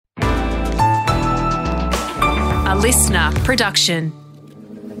A listener production.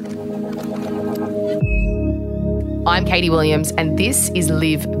 I'm Katie Williams and this is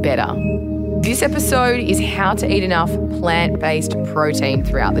Live Better. This episode is how to eat enough plant-based protein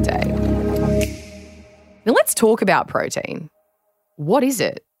throughout the day. Now let's talk about protein. What is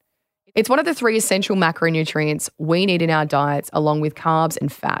it? It's one of the 3 essential macronutrients we need in our diets along with carbs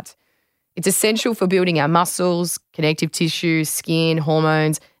and fat. It's essential for building our muscles, connective tissue, skin,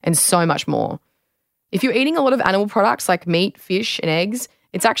 hormones, and so much more. If you're eating a lot of animal products like meat, fish, and eggs,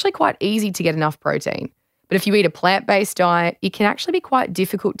 it's actually quite easy to get enough protein. But if you eat a plant-based diet, it can actually be quite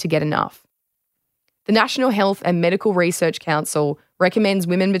difficult to get enough. The National Health and Medical Research Council recommends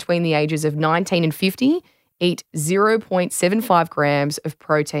women between the ages of 19 and 50 eat 0.75 grams of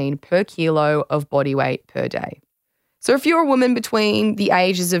protein per kilo of body weight per day. So if you're a woman between the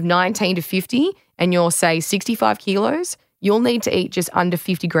ages of 19 to 50 and you're, say, 65 kilos, you'll need to eat just under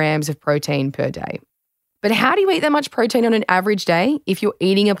 50 grams of protein per day. But how do you eat that much protein on an average day if you're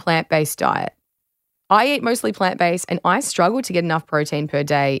eating a plant-based diet? I eat mostly plant-based and I struggle to get enough protein per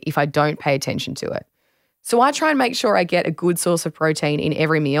day if I don't pay attention to it. So I try and make sure I get a good source of protein in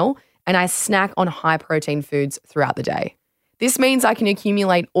every meal and I snack on high-protein foods throughout the day. This means I can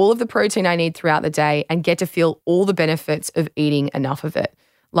accumulate all of the protein I need throughout the day and get to feel all the benefits of eating enough of it,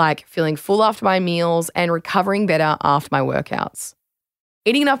 like feeling full after my meals and recovering better after my workouts.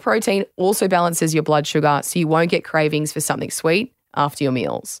 Eating enough protein also balances your blood sugar so you won't get cravings for something sweet after your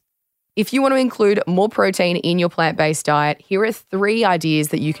meals. If you want to include more protein in your plant-based diet, here are 3 ideas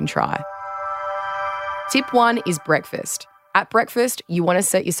that you can try. Tip 1 is breakfast. At breakfast, you want to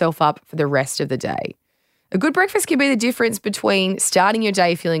set yourself up for the rest of the day. A good breakfast can be the difference between starting your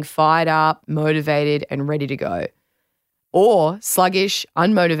day feeling fired up, motivated, and ready to go, or sluggish,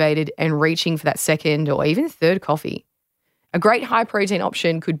 unmotivated, and reaching for that second or even third coffee. A great high-protein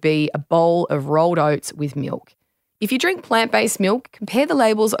option could be a bowl of rolled oats with milk. If you drink plant-based milk, compare the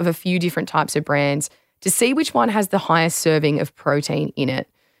labels of a few different types of brands to see which one has the highest serving of protein in it.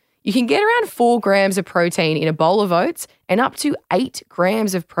 You can get around 4 grams of protein in a bowl of oats and up to 8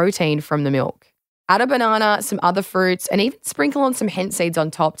 grams of protein from the milk. Add a banana, some other fruits, and even sprinkle on some hemp seeds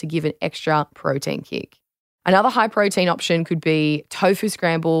on top to give an extra protein kick. Another high-protein option could be tofu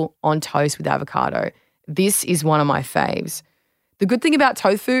scramble on toast with avocado. This is one of my faves. The good thing about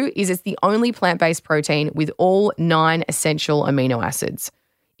tofu is it's the only plant-based protein with all 9 essential amino acids.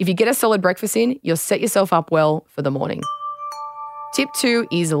 If you get a solid breakfast in, you'll set yourself up well for the morning. Tip 2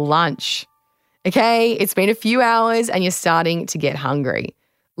 is lunch. Okay, it's been a few hours and you're starting to get hungry.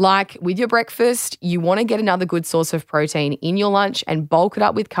 Like with your breakfast, you want to get another good source of protein in your lunch and bulk it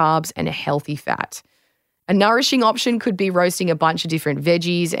up with carbs and a healthy fat. A nourishing option could be roasting a bunch of different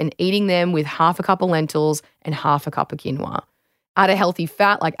veggies and eating them with half a cup of lentils and half a cup of quinoa. Add a healthy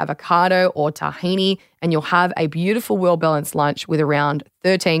fat like avocado or tahini and you'll have a beautiful well-balanced lunch with around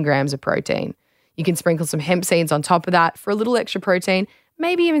 13 grams of protein. You can sprinkle some hemp seeds on top of that for a little extra protein,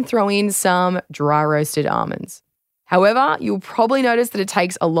 maybe even throw in some dry roasted almonds. However, you'll probably notice that it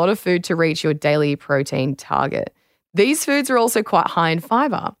takes a lot of food to reach your daily protein target. These foods are also quite high in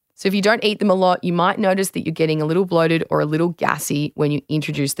fiber. So if you don't eat them a lot, you might notice that you're getting a little bloated or a little gassy when you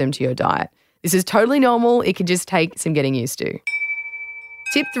introduce them to your diet. This is totally normal. It could just take some getting used to.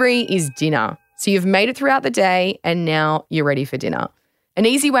 Tip 3 is dinner. So you've made it throughout the day and now you're ready for dinner. An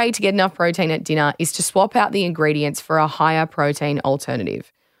easy way to get enough protein at dinner is to swap out the ingredients for a higher protein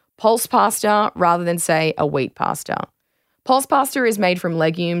alternative. Pulse pasta rather than, say, a wheat pasta. Pulse pasta is made from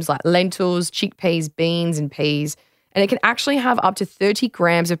legumes like lentils, chickpeas, beans, and peas, and it can actually have up to 30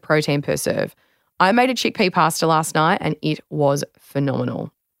 grams of protein per serve. I made a chickpea pasta last night and it was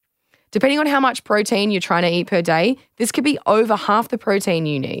phenomenal. Depending on how much protein you're trying to eat per day, this could be over half the protein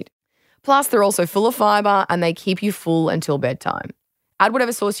you need. Plus, they're also full of fiber and they keep you full until bedtime. Add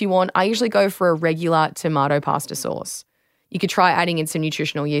whatever sauce you want. I usually go for a regular tomato pasta sauce. You could try adding in some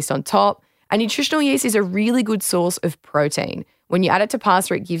nutritional yeast on top. And nutritional yeast is a really good source of protein. When you add it to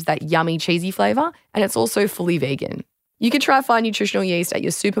pasta, it gives that yummy, cheesy flavour, and it's also fully vegan. You can try find nutritional yeast at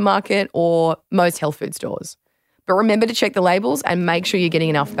your supermarket or most health food stores. But remember to check the labels and make sure you're getting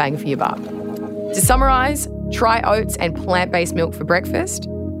enough bang for your buck. To summarise, try oats and plant-based milk for breakfast,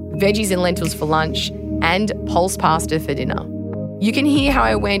 veggies and lentils for lunch, and pulse pasta for dinner. You can hear how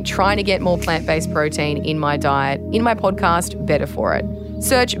I went trying to get more plant-based protein in my diet in my podcast, Better For It.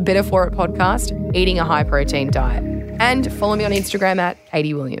 Search Better For It podcast, eating a high-protein diet. And follow me on Instagram at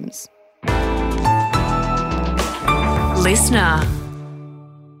Katie Williams. Listener.